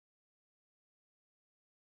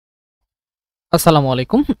আসসালামু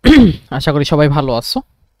আলাইকুম। আশা করি সবাই ভালো আছো।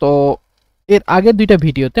 তো এর আগের দুইটা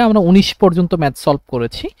ভিডিওতে আমরা 19 পর্যন্ত ম্যাথ সলভ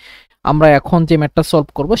করেছি। আমরা এখন যে ম্যাথটা সলভ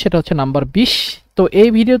করব সেটা হচ্ছে নাম্বার 20। তো এই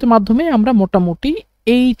ভিডিওতে মাধ্যমে আমরা মোটামুটি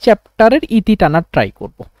এই চ্যাপ্টারের ইতি টানার ট্রাই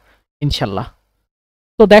করব ইনশাল্লাহ।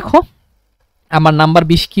 তো দেখো আমার নাম্বার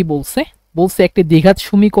 20 কি বলছে। বলছে একটি দ্বিঘাত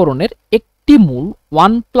সমীকরণের একটি মূল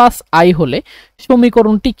 1 + i হলে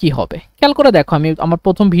সমীকরণটি কি হবে। খেয়াল করে দেখো, আমি আমার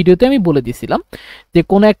প্রথম ভিডিওতে আমি বলে দিয়েছিলাম যে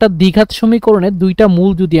কোনো একটা দ্বিঘাত সমীকরণের দুইটা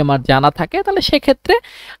মূল যদি আমার জানা থাকে তাহলে সেক্ষেত্রে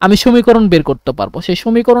আমি সমীকরণ বের করতে পারবো। সেই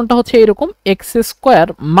সমীকরণটা হচ্ছে এরকম, x²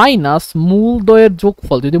 মাইনাস মূল দ্বয়ের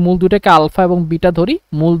যোগফল, যদি মূল দুইটাকে আলফা এবং বিটা ধরি,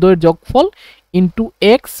 মূল দ্বয়ের যোগফল ইন্টু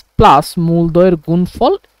এক্স প্লাস মূল দ্বয়ের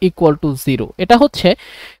গুণফল ইকুয়াল টু 0। এটা হচ্ছে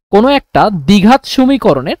কোনো একটা দ্বিঘাত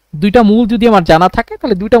সমীকরণের দুইটা মূল যদি আমার জানা থাকে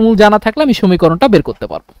তাহলে দুইটা মূল জানা থাকলে আমি সমীকরণটা বের করতে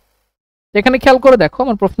পারবো। এখানে খেয়াল করে দেখো,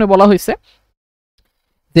 আমার প্রশ্নে বলা হয়েছে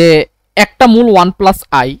যে একটা মূল 1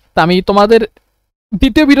 + i। তা আমি তোমাদের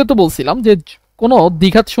দ্বিতীয় ভিডিওতে বলছিলাম যে কোনো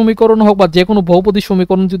দ্বিঘাত সমীকরণ হোক বা যে কোনো বহুপদী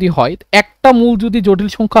সমীকরণ যদি হয়, একটা মূল যদি জটিল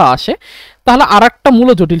সংখ্যা আসে তাহলে আর একটা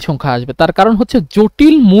মূলও জটিল সংখ্যা আসবে। তার কারণ হচ্ছে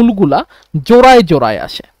জটিল মূলগুলা জোড়ায় জোড়ায়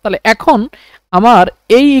আসে। তাহলে এখন আমার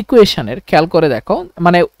এই ইকুয়েশনের খেয়াল করে দেখো,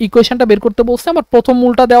 মানে ইকুয়েশনটা বের করতে বলছে, আমার প্রথম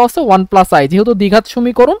মূলটা দেওয়া আছে 1 + i। যেহেতু দ্বিঘাত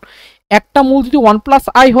সমীকরণ, একটা মূল যদি 1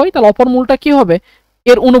 + i হয় তাহলে অপর মূলটা কি হবে,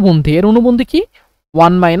 এর অনুবন্ধী। এর অনুবন্ধী কি,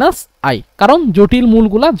 1 - i, কারণ জটিল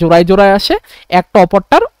মূলগুলা জোড়ায় জোড়ায় আসে, একটা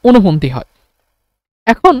অপরটার অনুবন্ধী হয়।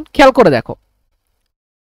 এখন খেয়াল করে দেখো,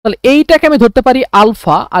 তাহলে এইটাকে আমি ধরতে পারি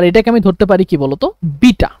আলফা আর এটাকে আমি ধরতে পারি কি বলতো,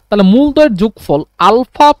 বিটা। তাহলে মূল দ্বয়ের যোগফল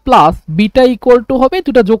alpha plus beta equal to হবে,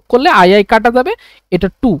 দুটা যোগ করলে আই কাটা যাবে, এটা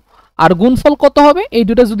 2। আর গুণফল কত হবে, এই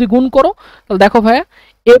দুটা যদি গুণ করো তাহলে দেখো ভাইয়া,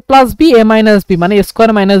 a + b a - b মানে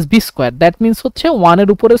a² - b², দ্যাট মিনস হচ্ছে 1 এর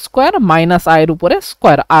উপরে স্কোয়ার মাইনাস i এর উপরে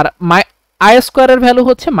স্কোয়ার, আর i² এর ভ্যালু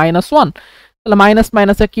হচ্ছে -1। তাহলে মাইনাস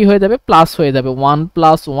মাইনাসে কি হয়ে যাবে, প্লাস হয়ে যাবে, 1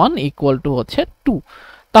 + 1 ইকুয়াল টু হচ্ছে 2।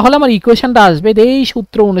 তাহলে আমার ইকুয়েশনটা আসবে এই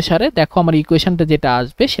সূত্র অনুসারে। দেখো আমার ইকুয়েশনটা যেটা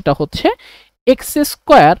আসবে সেটা হচ্ছে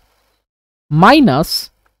x² minus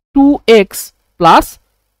 2x plus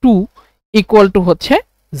 2 equal to হচ্ছে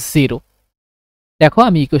 0। দেখো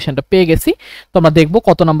আমি ইকুয়েশনটা পেয়ে গেছি। তোমরা দেখবো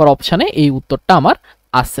কত নাম্বার অপশানে এই উত্তরটা আমার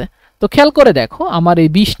আছে। তো খেয়াল করে দেখো, আমার এই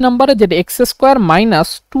 20 নম্বরে যেটা x² মাইনাস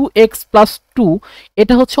 2x প্লাস 2,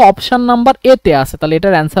 এটা হচ্ছে অপশন নাম্বার এ তে আছে। তাহলে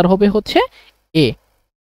এটার অ্যান্সার হবে হচ্ছে এ।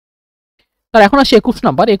 তার এখন আসে 21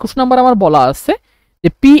 নাম্বার। 21 নাম্বার আমার বলা আছে যে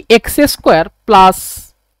px² প্লাস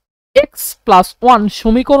এক্স প্লাস 1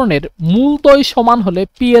 সমীকরণের মূলদ্বয় সমান হলে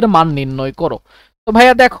p এর মান নির্ণয় করো। তো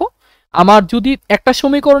ভাইয়া দেখো, আমার যদি একটা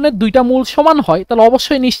সমীকরণের দুইটা মূল সমান হয় তাহলে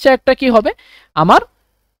অবশ্যই নিশ্চয়কটা কি হবে, আমার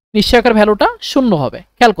নিশ্চয়কের ভ্যালুটা 0 হবে।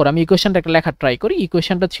 খেয়াল করো, আমি ইকুয়েশনটা একটা লেখার ট্রাই করি।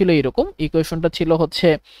 ইকুয়েশনটা ছিল এরকম, ইকুয়েশনটা ছিল হচ্ছে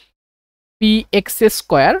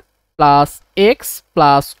px² plus x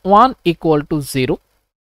plus 1 equal to 0।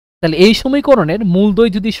 তাহলে এই সমীকরণের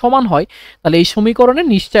মূলদ্বয় যদি সমান হয় তাহলে এই সমীকরণের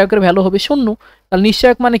নিশ্চয়কের ভ্যালু হবে 0। তাহলে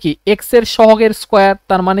নিশ্চয়ক মানে কি, এক্স এর সহগের স্কোয়ার,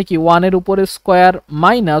 তার মানে কি 1 এর উপরে স্কোয়ার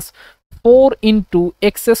মাইনাস 4 ইন্টু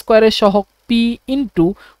x² এর সহগ p ইন্টু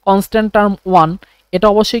কনস্ট্যান্ট টার্ম 1, এটা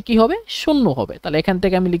অবশ্যই কি হবে, 0 হবে। তাহলে এখান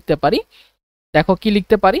থেকে আমি লিখতে পারি, দেখো কি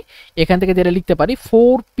লিখতে পারি, এখান থেকে যেটা লিখতে পারি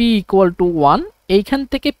 4p ইকুয়াল টু 1। এইখান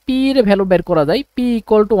থেকে p এর ভ্যালু বের করা যায়, p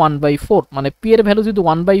ইকুয়াল টু 1/4, মানে p এর ভ্যালু যদি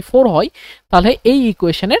 1/4 হয় তাহলে এই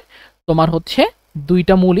ইকুয়েশনের তোমার হচ্ছে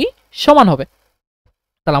দুইটা মূলই সমান হবে।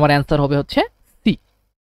 তাহলে আমার অ্যান্সার হবে হচ্ছে সি।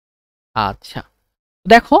 আচ্ছা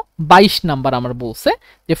দেখো 22 নাম্বার আমার বলছে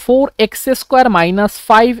যে 4x² minus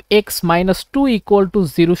 5x minus 2 equal to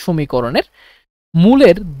 0 সমীকরণের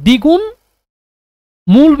মূলের দ্বিগুণ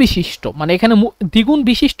মূল বিশিষ্ট, মানে এখানে দ্বিগুণ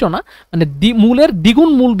বিশিষ্ট না, মানে মূলের দ্বিগুণ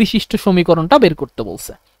মূল বিশিষ্ট সমীকরণটা বের করতে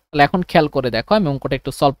বলছে। তাহলে এখন খেয়াল করে দেখো, আমি অঙ্কটা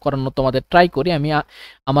একটু সলভ করানো তোমাদের ট্রাই করি। আমি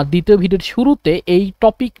আমার দ্বিতীয় ভিডিওর শুরুতে এই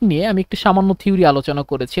টপিক নিয়ে আমি একটু সামান্য থিওরি আলোচনা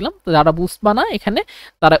করেছিলাম। যারা বুঝবা না এখানে,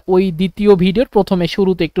 তারা ওই দ্বিতীয় ভিডিওর প্রথমে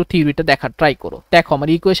শুরুতে একটু থিওরিটা দেখার ট্রাই করো। দেখো আমার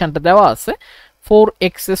ইকুয়েশনটা দেওয়া আছে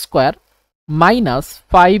 4x² minus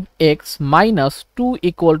 5x minus 2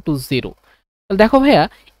 equal to 0। দেখো ভাইয়া,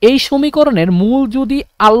 এই সমীকরণের মূল যদি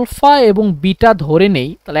আলফা এবং বিটা ধরে নেই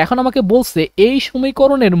তাহলে এখন আমাকে বলছে এই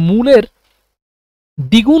সমীকরণের মূলের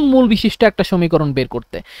দ্বিগুণ মূল বিশিষ্ট একটা সমীকরণ বের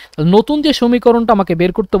করতে। নতুন যে সমীকরণটা আমাকে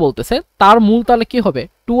বের করতে বলতেছে তার মূল তাহলে কি হবে,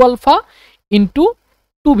 2 আলফা ইন্টু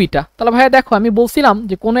 2 বিটা। তাহলে ভাইয়া দেখো, আমি বলছিলাম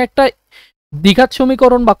যে কোনো একটা দ্বিঘাত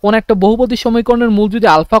সমীকরণ বা কোন একটা বহুপদী সমীকরণের মূল যদি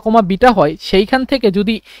আলফা কমা বিটা হয়, সেইখান থেকে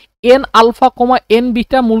যদি n আলফা কমা n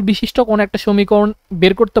বিটা মূল বিশিষ্ট কোন একটা সমীকরণ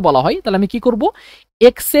বের করতে বলা হয় তাহলে আমি কি করব,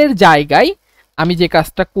 x এর জায়গায় আমি যে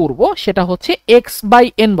কাজটা করব সেটা হচ্ছে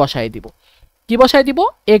x/n বসায় দিব। কি বসায় দিব,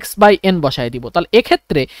 x/n বসায় দিব। তাহলে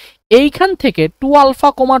এক্ষেত্রে এইখান থেকে 2 আলফা,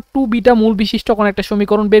 2 বিটা মূল বিশিষ্ট কোন একটা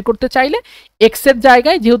সমীকরণ বের করতে চাইলে x এর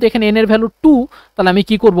জায়গায় যেহেতু এখানে n এর ভ্যালু 2, তাহলে আমি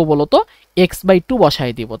কি করব বলো তো, x/2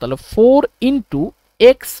 বসাই দিব। তাহলে 4 *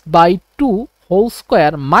 x/2 whole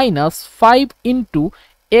square minus 5 *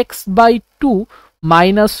 x/2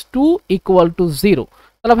 minus 2 = 0।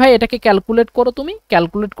 তাহলে ভাই এটাকে ক্যালকুলেট করো, তুমি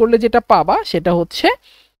ক্যালকুলেট করলে যেটা পাবা সেটা হচ্ছে,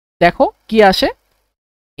 দেখো কি আসে,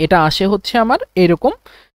 এটা আসে হচ্ছে আমার এরকম,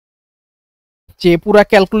 যে পুরা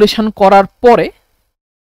ক্যালকুলেশন করার পরে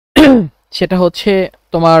সেটা হচ্ছে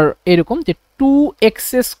তোমার এরকম যে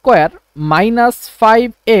 2x² মাইনাস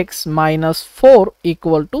 5x মাইনাস 4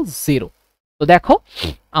 = 0। তো দেখো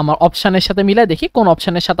আমার অপশানের সাথে মিলাই দেখি কোন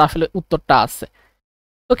অপশানের সাথে আসলে উত্তরটা আছে।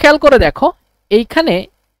 তো খেয়াল করে দেখো এইখানে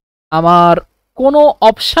আমার কোনো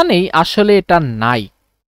অপশানেই আসলে এটা নাই,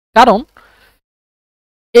 কারণ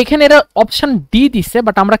এখানে এরা অপশন ডি দিছে,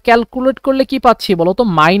 বাট আমরা ক্যালকুলেট করলে কি পাচ্ছি বলতো,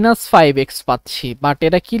 -5x পাচ্ছি, বাট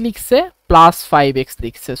এটা কি লিখছে, +5x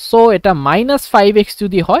লিখছে। সো এটা -5x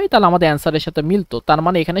যদি হয় তাহলে আমাদের অ্যান্সারের সাথে মিলতো, তার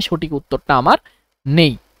মানে এখানে সঠিক উত্তরটা আমার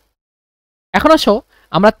নেই। এখন আসো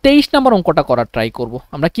আমরা 23 নম্বর অঙ্কটা করার ট্রাই করব।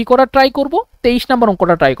 আমরা কি করার ট্রাই করব, 23 নম্বর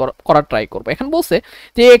অঙ্কটা করার ট্রাই করব। এখন বলছে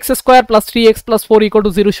যে x² + 3x + 4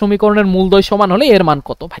 = 0 সমীকরণের মূলদ্বয় সমান হলে এর মান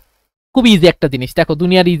কত। ভাই খুব ইজি একটা জিনিস, দেখো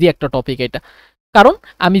দুনিয়ার ইজি একটা টপিক এটা। কারণ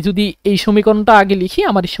আমি যদি এই সমীকরণটা আগে লিখি,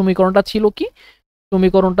 আমার এই সমীকরণটা ছিল কি,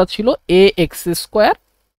 সমীকরণটা ছিল ax²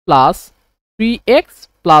 + 3x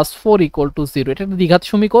 + 4 = 0। এটা একটা দ্বিঘাত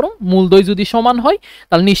সমীকরণ, মূলদ্বয় যদি সমান হয়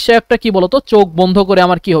তাহলে নিশ্চয়কটা কি বলতো, চোখ বন্ধ করে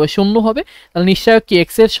আমার কি হবে, শূন্য হবে। তাহলে নিশ্চয়ক কি, x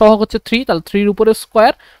এর সহগ হচ্ছে 3, তাহলে 3 এর উপরে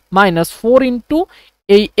স্কয়ার মাইনাস 4 ইনটু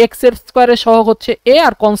এই x এর স্কয়ারের সহগ হচ্ছে a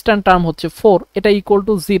আর কনস্ট্যান্ট টার্ম হচ্ছে 4, এটা =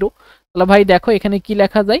 0। তাহলে ভাই দেখো এখানে কি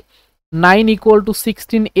লেখা যায়, 9 =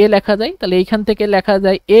 16a লেখা যায়। তাহলে এইখান থেকে লেখা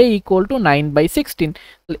যায় a = 9/16।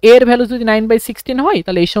 তাহলে a এর ভ্যালু যদি 9/16 হয়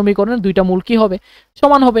তাহলে এই সমীকরণের দুইটা মূল কি হবে,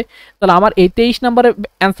 সমান হবে। তাহলে আমার এই 23 নম্বরের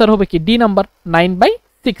অ্যান্সার হবে কি, ডি নাম্বার,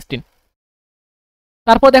 9/16।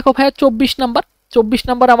 তারপর দেখো ভাইয়া 24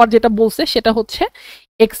 নাম্বার আমার যেটা বলছে সেটা হচ্ছে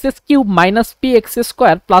x³ - px²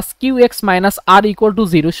 + qx - r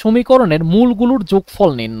 = 0 সমীকরণের মূলগুলোর যোগফল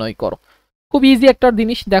নির্ণয় করো। খুব ইজি একটা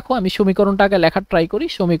জিনিস, দেখো আমি সমীকরণটা আগে লেখার ট্রাই করি।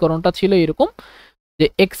 সমীকরণটা ছিল এরকম যে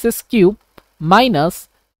x³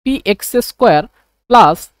 - px²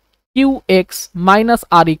 + qx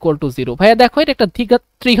 - r = 0। ভাইয়া দেখো এটা একটা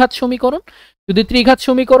ত্রিঘাত সমীকরণ, যদি ত্রিঘাত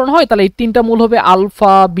সমীকরণ হয় তাহলে এই তিনটা মূল হবে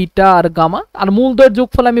আলফা, বিটা আর গামা। আর মূলদ্বয়ের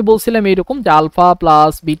যোগফল আমি বলছিলাম এইরকম যে alpha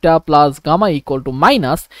plus beta plus gamma =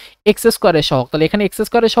 -x² এর সহগ। তাহলে এখানে x²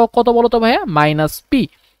 এর সহগ কত বলো তো ভাইয়া, -p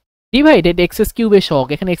ডিভাইডেড x³ এর সহগ,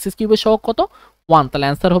 এখানে x³ এর সহগ কত, 1। তাহলে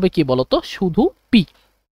অ্যান্সার হবে কি বলতো, শুধু p।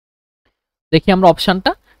 দেখি আমরা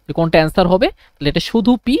অপশনটা যে কোনটা অ্যান্সার হবে, তাহলে এটা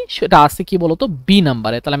শুধু p, সেটা আছে কি বলতো বি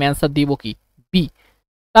নাম্বারে। তাহলে আমি অ্যান্সার দিব কি, বি।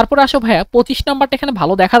 তারপরে আসো ভাইয়া 25 নাম্বারটা এখানে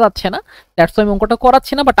ভালো দেখা যাচ্ছে না, দ্যাটস আমি অঙ্কটা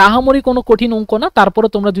করাচ্ছি না, বাট আহামরি কোনো কঠিন অঙ্ক না। তারপরে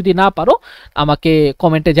তোমরা যদি না পারো আমাকে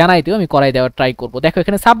কমেন্টে জানাই দিও, আমি করাই দেওয়ার ট্রাই করবো। দেখো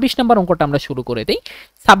এখানে 26 নাম্বার অঙ্কটা আমরা শুরু করে দিই।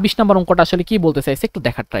 26 নাম্বার অঙ্কটা আসলে কি বলতে চাইছে একটু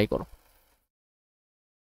দেখার ট্রাই করো।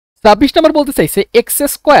 26 নাম্বার বলতে চাইছে x²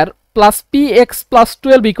 + px +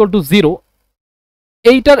 12 = 0,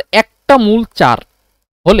 এইটার একটা মূল 4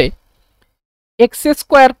 হলে x²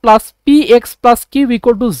 + px + q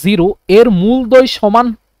 = 0 এর মূলদ্বয় সমান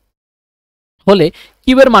হলে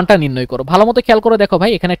কিউ এর মানটা নির্ণয় করো। ভালো মতো খেয়াল করে দেখো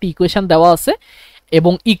ভাই, এখানে একটা ইকুয়েশন দেওয়া আছে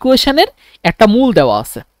এবং ইকুয়েশনের একটা মূল দেওয়া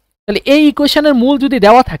আছে। তাহলে এই ইকুয়েশনের মূল যদি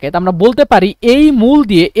দেওয়া থাকে তা আমরা বলতে পারি এই মূল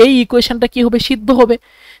দিয়ে এই ইকুয়েশনটা কি হবে, সিদ্ধ হবে।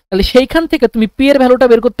 তাহলে সেইখান থেকে তুমি পি এর ভ্যালুটা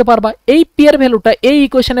বের করতে পারবা। এই পি এর ভ্যালুটা এই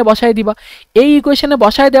ইকুয়েশনে বসায় দিবা। এই ইকুয়েশনে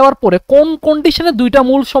বসায় দেওয়ার পরে কোন কন্ডিশনে দুইটা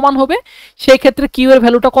মূল সমান হবে সেই ক্ষেত্রে কিউ এর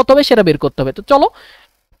ভ্যালুটা কত হবে সেটা বের করতে হবে। তো চলো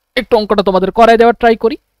একটু অঙ্কটা তোমাদের করায় দেওয়ার ট্রাই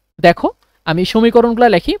করি। দেখো আমি সমীকরণগুলো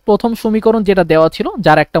লিখি। প্রথম সমীকরণ যেটা দেওয়া ছিল,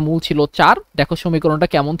 যার একটা মূল ছিল 4, দেখো সমীকরণটা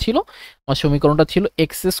কেমন ছিল। আমার সমীকরণটা ছিল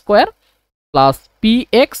x² +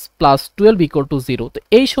 px + 12 = 0। তো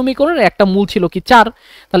এই সমীকরণের একটা মূল ছিল কি 4,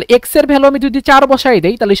 তাহলে x এর ভ্যালু আমি যদি 4 বসাই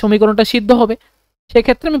দেই তাহলে সমীকরণটা সিদ্ধ হবে।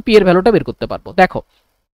 সেক্ষেত্রে আমি p এর ভ্যালুটা বের করতে পারবো। দেখো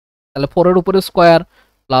তাহলে 4 এর উপরে স্কয়ার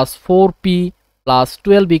প্লাস 4p +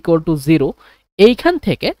 12 = 0। এইখান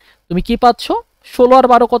থেকে তুমি কি পাচ্ছ, 16 আর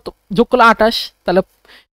 12 কত যোগ করলে 28, তাহলে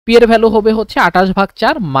পি এর ভ্যালু হবে হচ্ছে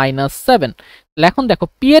 28/4 -7। তাহলে এখন দেখো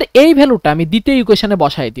পি এর এই ভ্যালুটা আমি দ্বিতীয় ইকুয়েশনে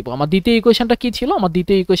বসাই দিব। আমার দ্বিতীয় ইকুয়েশনটা কি ছিল, আমার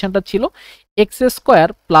দ্বিতীয় ইকুয়েশনটা ছিল x²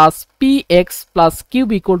 + px + q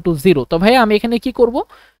 = 0। তো ভাই আমি এখানে কি করব,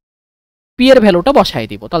 পি এর ভ্যালুটা বসাই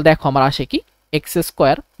দিব। তাহলে দেখো আমার আসে কি, x²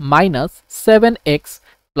 - 7x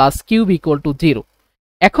 + q = 0।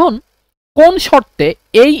 এখন কোন শর্তে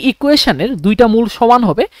এই ইকুয়েশনের দুইটা মূল সমান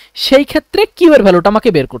হবে সেই ক্ষেত্রে কিউ এর ভ্যালুটা আমাকে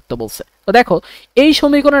বের করতে বলছে। তো দেখো এই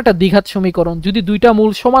সমীকরণ একটা দ্বিঘাত সমীকরণ, যদি দুইটা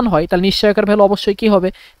মূল সমান হয় তাহলে নিশ্চয়কের ভ্যালু অবশ্যই কি হবে,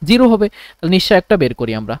 0 হবে। তাহলে নিশ্চয়কটা বের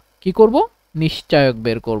করি, আমরা কি করব, নিশ্চয়ক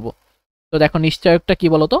বের করব। তো দেখো নিশ্চয়কটা কি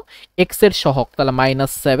বলতো, x এর সহগ, তাহলে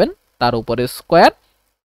 -7 তার উপরে স্কয়ার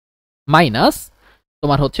মাইনাস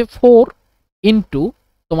তোমার হচ্ছে 4 ইনটু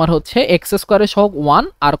তোমার হচ্ছে x স্কয়ারের সহগ 1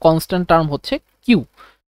 আর কনস্ট্যান্ট টার্ম হচ্ছে q।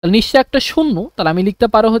 তাহলে নিশ্চয় একটা শূন্য, তাহলে আমি লিখতে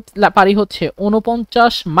পারি হচ্ছে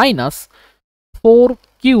 49 মাইনাস 4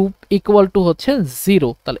 কিউব ইকুয়াল টু হচ্ছে 0।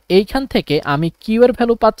 তাহলে এইখান থেকে আমি কিউ এর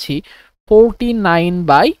ভ্যালু পাচ্ছি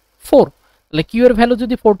 49/4। তাহলে কিউ এর ভ্যালু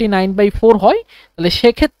যদি 49/4 হয় তাহলে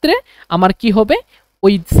সেক্ষেত্রে আমার কি হবে,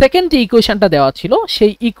 ওই সেকেন্ড যে ইকুয়েশনটা দেওয়া ছিল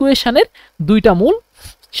সেই ইকুয়েশনের দুইটা মূল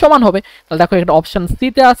সমান হবে। তাহলে দেখো একটা অপশন সি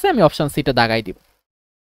তে আছে, আমি অপশন সি তে দাগাই দিব।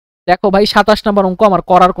 দেখো ভাই 27 নম্বর অঙ্ক আমার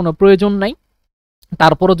করার কোনো প্রয়োজন নাই,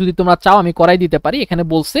 তারপরও যদি তোমরা চাও আমি করাই দিতে পারি। এখানে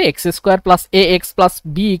বলছে x square plus A x plus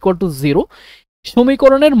B equal to 0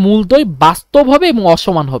 সমীকরণের মূলদ্বয় বাস্তব হবে এবং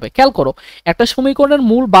অসমান হবে। খেয়াল করো, একটা সমীকরণের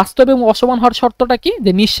মূল বাস্তব এবং অসমান হওয়ার শর্তটা কি,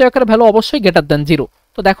 যে নিশ্চয়কের ভ্যালু অবশ্যই গ্রেটার দ্যান 0।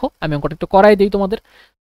 তো দেখো আমি অঙ্কটা একটু করাই দিই তোমাদের,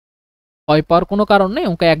 ভয় পাওয়ার কোনো কারণ নেই,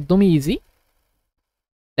 অঙ্ক একদমই ইজি।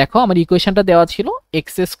 দেখো আমার ইকুয়েশনটা দেওয়া ছিল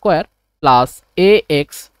x square plus A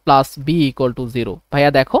x plus B equal to 0।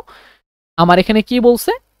 ভাইয়া দেখো আমার এখানে কি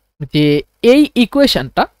বলছে, যে এই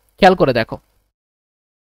ইকুয়েশনটা খেয়াল করে দেখো,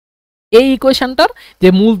 এই ইকুয়েশনটার যে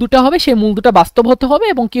মূল দুটো হবে সেই মূল দুটো বাস্তব হতে হবে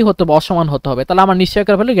এবং কি হতে হবে, অসমান হতে হবে। তাহলে আমার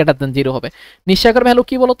নিশ্চয়কের ভ্যালু গ্রেটার দ্যান 0 হবে। নিশ্চয়কের ভ্যালু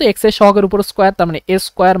কি বলতো, এক্স এর সহগের উপর স্কোয়ার, তার মানে এ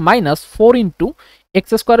স্কোয়ার মাইনাস 4 ইন্টু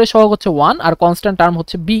এক্স স্কোয়ারের সহগ হচ্ছে 1 আর কনস্ট্যান্ট টার্ম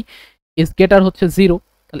হচ্ছে বি ইজ গ্রেটার হচ্ছে 0।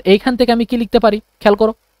 তাহলে এইখান থেকে আমি কি লিখতে পারি, খেয়াল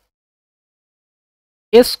করো,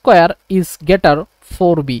 এ স্কোয়ার ইজ গ্রেটার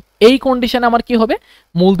 4b। এই কন্ডিশনে আমার কি হবে,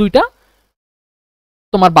 মূল দুইটা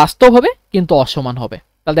তোমার বাস্তব হবে কিন্তু অসমান হবে।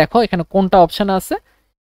 তাহলে দেখো এখানে কোনটা অপশনে আছে,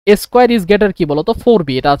 এ স্কোয়ার ইজ গ্রেটার কি বলতো 4b,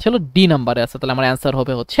 এটা ছিল ডি নাম্বারে আছে, তাহলে আমার অ্যান্সার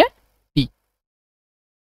হবে হচ্ছে ডি।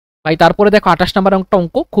 ভাই তারপরে দেখো 28 নাম্বার একটা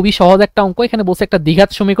অঙ্ক, খুবই সহজ একটা অঙ্ক। এখানে বলছে একটা দ্বিঘাত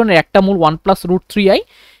সমীকরণের একটা মূল 1 প্লাস রুট 3i।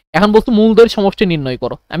 এখন বলতো মূলদ্বয়ের সমষ্টি নির্ণয়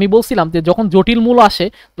করো। আমি বলছিলাম যে যখন জটিল মূল আসে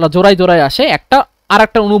তাহলে জোড়ায় জোড়ায় আসে, একটা আর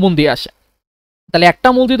একটা অনুবন্ধী আসে। তাহলে একটা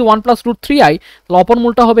মূল যদি 1 প্লাস রুট 3i, তাহলে অপর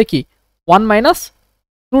মূলটা হবে কি 1 মাইনাস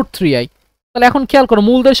রুট 3i। তাহলে এখন খেয়াল করো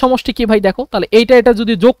মূলদের সমষ্টি কি ভাই, দেখো তাহলে এইটা এটা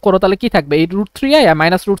যদি যোগ করো তাহলে কি থাকবে, এই রুট 3i আর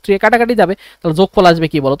মাইনাস রুট 3i কাটাকাটি যাবে, তাহলে যোগফল আসবে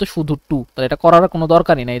কি বলতো শুধু 2। তাহলে এটা করার কোনো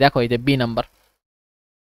দরকারই নাই, দেখো এই যে বি নাম্বার।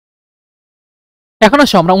 এখন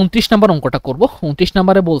আসো আমরা 29 নাম্বার অঙ্কটা করব। 29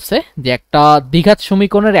 নাম্বারে বলছে যে একটা দ্বিঘাত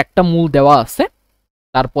সমীকরণের একটা মূল দেওয়া আছে,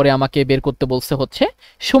 তারপরে আমাকে বের করতে বলছে হচ্ছে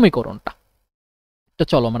সমীকরণটা। তো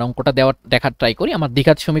চলো আমরা অঙ্কটা দেখার ট্রাই করি। আমার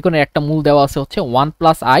দ্বিঘাত সমীকরণের একটা মূল দেওয়া আছে হচ্ছে 1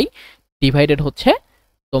 প্লাস আই ডিভাইডেড হচ্ছে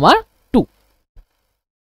তোমার 2।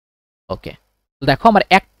 ওকে, দেখো আমার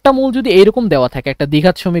একটা মূল যদি এইরকম দেওয়া থাকে, একটা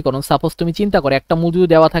দ্বিঘাত সমীকরণ, সাপোজ তুমি চিন্তা করো একটা মূল যদি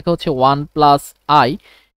দেওয়া থাকে হচ্ছে 1 প্লাস আই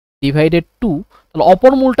ডিভাইডেড 2, তাহলে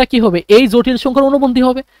অপর মূলটা কি হবে, এই জটিল সংখ্যার অনুবন্ধী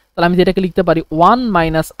হবে। তাহলে আমি যেটাকে লিখতে পারি 1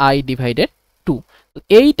 মাইনাস আই ডিভাইডেড 2।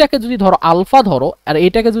 এইটাকে যদি ধরো আলফা ধরো আর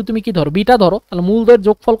এইটাকে যদি তুমি কি ধরো বিটা ধরো, তাহলে মূলদের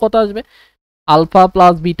যোগফল কত আসবে, alpha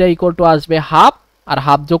plus beta equal to আসবে হাফ, আর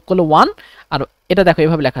হাফ যোগ করলে 1। আর এটা দেখো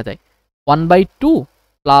এভাবে লেখা যায় 1/2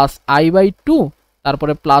 প্লাস i/2,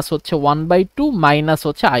 তারপরে প্লাস হচ্ছে 1/2 মাইনাস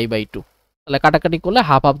হচ্ছে i/2। তাহলে কাটাকাটি করলে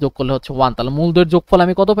হাফ হাফ যোগ করলে হচ্ছে 1। তাহলে মূলদের যোগফল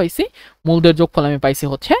আমি কত পাইছি, মূলদের যোগফল আমি পাইছি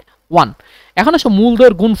হচ্ছে 1। এখন আসো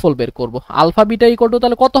মূলদের গুণফল বের করব। আলফা বিটা ইকুয়াল টু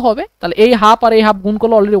তাহলে কত হবে, তাহলে এই হাফ আর এই হাফ গুণ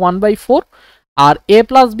করলে already 1/4, R a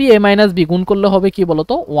plus B a minus B গুণ করলে হবে কি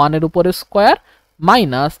বলতো 1 এর উপরে স্কোয়ার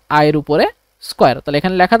মাইনাস i এর উপরে স্কোয়ার। তাহলে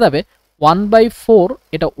এখানে লেখা যাবে 1/4,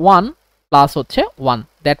 এটা 1 প্লাস হচ্ছে 1,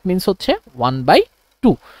 দ্যাট মিনস হচ্ছে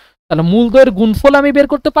 1/2। তাহলে মূলদ্বয়ের গুণফল আমি বের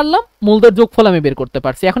করতে পারলাম, মূলদ্বয়ের যোগফল আমি বের করতে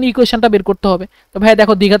পারছি। এখন ইকুয়েশনটা বের করতে হবে। তো ভাই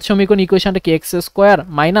দেখো দ্বিঘাত সমীকরণ ইকুয়েশনটা কি, এক্স স্কোয়ার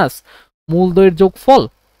মাইনাস মূলদ্বয়ের যোগফল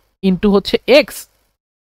ইন্টু হচ্ছে এক্স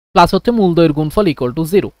প্লাস হচ্ছে মূলদ্বয়ের গুণফল ইকুয়াল টু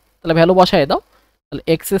 0। তাহলে ভ্যালু বসায় দাও, তাহলে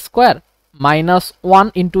x square minus 1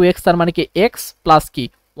 into x, তার মানে কি এক্স প্লাস কি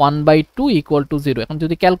 1/2 ইকুয়াল টু 0। এখন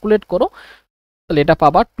যদি ক্যালকুলেট করো তাহলে এটা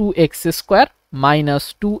পাবা 2x square minus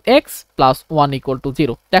 2x plus 1 equal to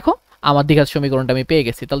 0। দেখো আমার দ্বিঘাত সমীকরণটা আমি পেয়ে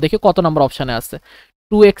গেছি। তাহলে দেখি কত নম্বর অপশনে আছে,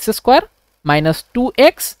 2x স্কোয়ার মাইনাস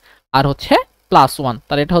 2x আর হচ্ছে প্লাস 1।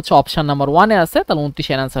 তাহলে এটা হচ্ছে অপশন নাম্বার 1 এ আছে। তাহলে 29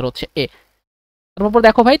 এর অ্যান্সার হচ্ছে এ। তারপর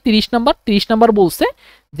দেখো ভাই 30 নাম্বার বলছে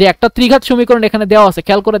যে একটা ত্রিঘাত সমীকরণ এখানে দেওয়া আছে,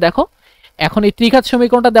 খেয়াল করে দেখো। এখন এই ত্রিঘাত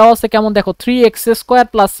সমীকরণটা দেওয়া আছে কেমন, দেখো 3x square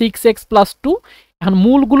plus 6x plus 2। এখন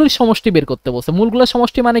মূলগুলোর সমষ্টি বের করতে বলছে। মূলগুলোর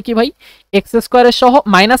সমষ্টি মানে কি ভাই, এক্স স্কোয়ারের সহগ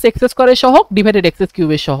মাইনাস এক্স স্কোয়ারের সহগ ডিভাইডেড এক্স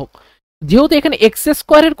কিউবের সহগ। যেহেতু এখানে এক্স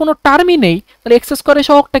স্কোয়ারের কোনো টার্মই নেই, তাহলে এক্স স্কোয়ারের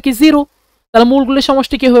সহগটা কি 0। তাহলে মূলগুলোর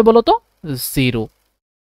সমষ্টি কি হবে বলো তো 0।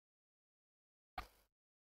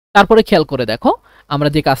 তারপরে খেয়াল করে দেখো আমরা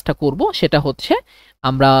যে কাজটা করব সেটা হচ্ছে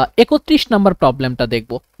আমরা 31 নাম্বার প্রবলেমটা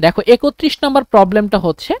দেখব। দেখো 31 নাম্বার প্রবলেমটা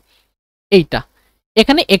হচ্ছে এইটা,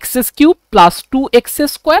 এখানে x cube plus 2x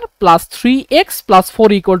square plus 3x plus 4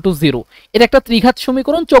 equal to 0, এটা একটা ত্রিঘাত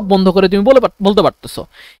সমীকরণ, চোখ বন্ধ করে তুমি বলতে পারতেছো।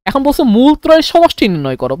 এখন বলছো মূলত্রয়ের সমষ্টি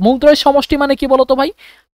নির্ণয় করো। মূলত্রয়ের সমষ্টি মানে কি বলতো ভাই?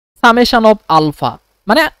 সামেশন অফ আলফা,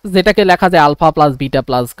 মানে যেটাকে লেখা যায় alpha plus beta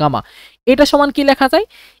plus gamma, এটা সমান কি লেখা যায়?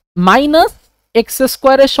 মাইনাস এক্স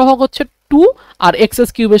স্কোয়ারের সহগ হচ্ছে 2 আর এক্স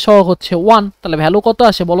কিউবের সহগ হচ্ছে 1, তাহলে ভ্যালু কত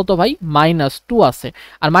আসে বলো তো ভাই? -2 আসে।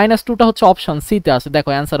 আর -2টা হচ্ছে অপশন সি তে আছে, দেখো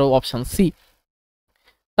অ্যান্সার অপশন সি।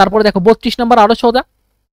 তারপরে দেখো 32 নাম্বার আরো সোজা,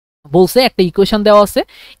 বলছে একটা ইকুয়েশন দেওয়া আছে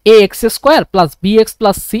এ x square plus B x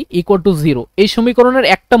plus C equal to 0। এই সমীকরণের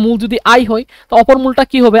একটা মূল যদি আই হয় তো অপর মূলটা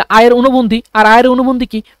কি হবে? আয়ের অনুবন্ধী, আর আয়ের অনুবন্ধী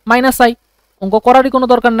কি? Minus I. অঙ্ক করারই কোনো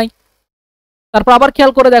দরকার নাই। তারপর আবার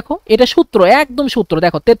খেয়াল করে দেখো, এটা সূত্র, একদম সূত্র।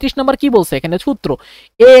 দেখো 33 নাম্বার কি বলছে এখানে? সূত্র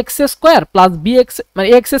এ x square plus B x, মানে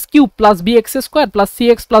x cube plus B x square plus C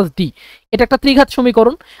x plus D, এটা একটা ত্রিঘাত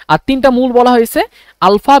সমীকরণ। আর তিনটা মূল বলা হয়েছে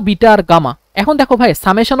আলফা বিটা আর গামা। এখন দেখো ভাই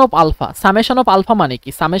summation of alpha, summation of alpha মানে কি?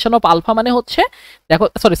 সামেশন অফ আলফা মানে হচ্ছে, দেখো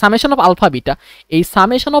sorry, summation of alpha beta, এই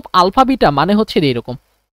সামেশন অফ আলফা বিটা মানে হচ্ছে এইরকম,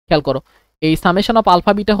 খেয়াল করো, এই সামেশন অফ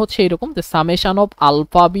আলফা বিটা হচ্ছে এরকম যে summation of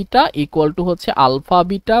alpha beta equal to হচ্ছে alpha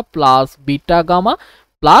beta plus beta gamma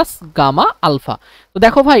plus gamma alpha. তো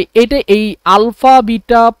দেখো ভাই এটা এই alpha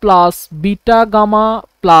beta plus beta gamma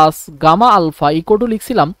plus gamma alpha equal to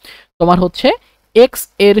লিখছিলাম তোমার হচ্ছে এক্স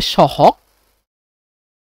এর সহগ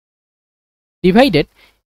ডিভাইডেড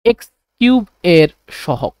এক্স কিউব এর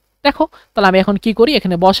সহগ। দেখো তাহলে আমি এখন কি করি,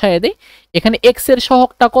 এখানে বসায় দেই। এখানে এক্স এর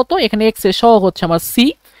সহগটা কত? এখানে এক্স এর সহগ হচ্ছে আমার সি,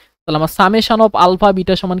 তাহলে আমার সামেশন অফ আলফা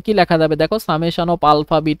বিটা সমান কি লেখা যাবে? দেখো summation of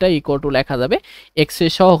alpha beta equal to লেখা যাবে এক্স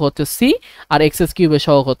এর সহগ হচ্ছে সি আর এক্স কিউবের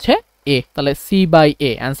সহগ হচ্ছে এ, তাহলে সি বাই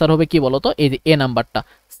এ। অ্যান্সার হবে কি বলতো? এই যে এ নাম্বারটা,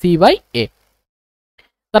 সি বাই এ।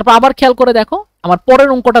 তারপর আবার খেয়াল করে দেখো আমার পরের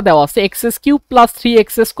অঙ্কটা দেওয়া আছে x cube plus 3x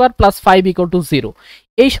square plus 5 equal to 0।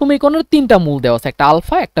 এই সমীকরণের তিনটা মূল দেওয়া আছে, একটা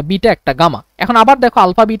আলফা, একটা বিটা, একটা গামা। এখন আবার দেখো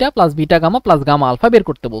alpha beta plus beta gamma plus gamma alpha বের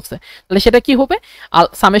করতে বলছে, তাহলে সেটা কি হবে?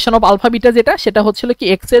 সামেশন অফ আলফা বিটা যেটা, সেটা হচ্ছিল কি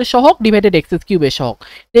এক্স এর সহগ ডিভাইডেড এক্স কিউবের সহগ।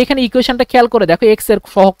 তো এখানে ইকুয়েশনটা খেয়াল করে দেখো এক্স এর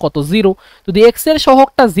সহগ কত? 0। যদি এক্স এর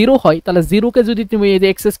সহগটা 0 হয় তাহলে 0 কে যদি তুমি এই যে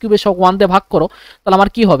এক্স কিউবের সহগ 1 দিয়ে ভাগ করো তাহলে আমার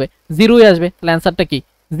কি হবে? 0ই আসবে, তাহলে অ্যান্সারটা কি?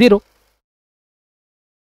 0।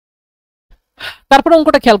 তারপরে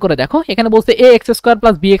অঙ্কটা খেয়াল করে দেখো, এখানে বলছে এ x square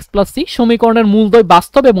plus B x plus C সমীকরণের মূলদ্বয়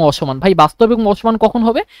বাস্তব এবং অসমান। ভাই বাস্তব এবং অসমান কখন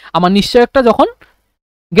হবে? আমার নিশ্চয়কটা যখন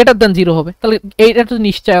গ্রেটার দ্যান 0 হবে। তাহলে এইটা তো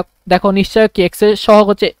নিশ্চয়ক, দেখো নিশ্চয়ক কি এক্স এর সহগ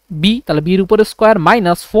হচ্ছে বি, তাহলে বির উপরে স্কোয়ার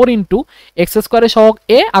মাইনাস 4 ইন্টু এক্স স্কোয়ারের সহগ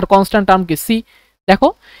এ আর কনস্ট্যান্ট টার্ম কি সি। দেখো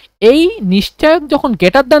এই নিশ্চয়ক যখন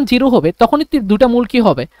গ্রেটার দ্যান 0 হবে তখনই দুটা মূল কি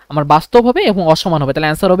হবে? আমার বাস্তব হবে এবং অসমান হবে, তাহলে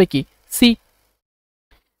অ্যান্সার হবে কি? সি।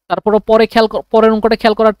 তারপর পরের অঙ্কটা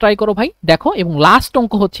খেয়াল করার ট্রাই করো ভাই, দেখো। এবং লাস্ট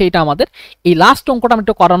অঙ্ক হচ্ছে এটা আমাদের, এই লাস্ট অঙ্কটা আমি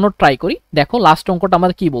একটু করানোর ট্রাই করি। দেখো লাস্ট অঙ্কটা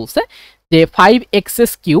আমাদের কি বলছে যে 5x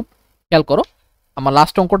কিউব, খেয়াল করো আমার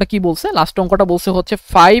লাস্ট অঙ্কটা কি বলছে। লাস্ট অঙ্কটা বলছে হচ্ছে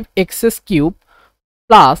 5x cube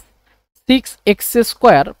plus 6x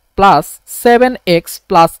square plus 7x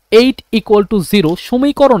plus 8 equal to 0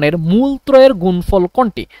 সমীকরণের মূলত্রয়ের গুণফল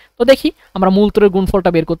কোনটি? তো দেখি আমরা মূলত্রয়ের গুণফলটা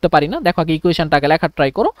বের করতে পারি না। দেখো আগে ইকুয়েশনটা আগে লেখার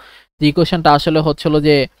ট্রাই করো, যে ইকুয়েশনটা আসলে হচ্ছিল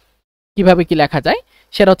যে কিভাবে কি লেখা যায়,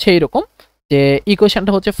 সেটা হচ্ছে এইরকম যে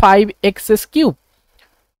ইকুয়েশনটা হচ্ছে 5x cube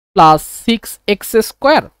plus 6x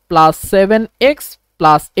square plus 7x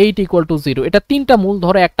plus 8 equal to 0। এটা তিনটা মূল,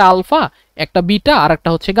 ধরো একটা আলফা, একটা বিটা আর একটা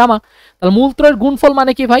হচ্ছে গামা। তাহলে মূলত্রয়ের গুণফল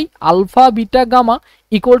মানে কি ভাই? Alpha beta gamma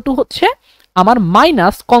equal to হচ্ছে আমার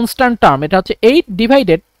মাইনাস কনস্ট্যান্ট টার্ম, এটা হচ্ছে 8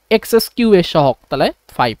 ডিভাইডেড এক্স কিউ এর সহগ, তাহলে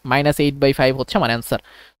 5 মাইনাস 8/5 হচ্ছে আমার অ্যান্সার।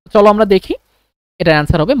 চলো আমরা দেখি, এটার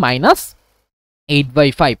অ্যান্সার হবে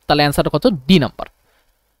 -8/5, তাহলে অ্যান্সারটা কত? D number.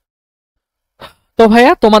 তো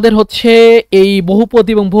ভাইয়া তোমাদের হচ্ছে এই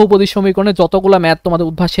বহুপদী এবং বহুপদী সমীকরণে যতগুলো ম্যাথ তোমাদের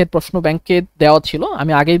উদ্ভাসের প্রশ্ন ব্যাংকে দেওয়া ছিল,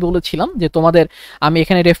 আমি আগেই বলেছিলাম যে তোমাদের আমি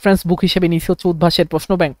এখানে রেফারেন্স বুক হিসেবে নিয়েছি হচ্ছে উদ্ভাসের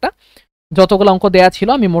প্রশ্ন ব্যাংকটা। যতগুলো অঙ্ক দেওয়া ছিল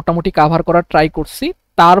আমি মোটামুটি কাভার করার ট্রাই করছি।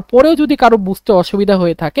 তারপরেও যদি কারো বুঝতে অসুবিধা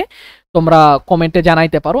হয়ে থাকে তোমরা কমেন্টে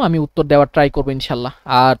জানাইতে পারো, আমি উত্তর দেওয়ার ট্রাই করবো ইনশাল্লাহ।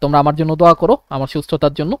 আর তোমরা আমার জন্য দোয়া করো, আমার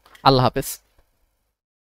সুস্থতার জন্য। আল্লাহ হাফেজ।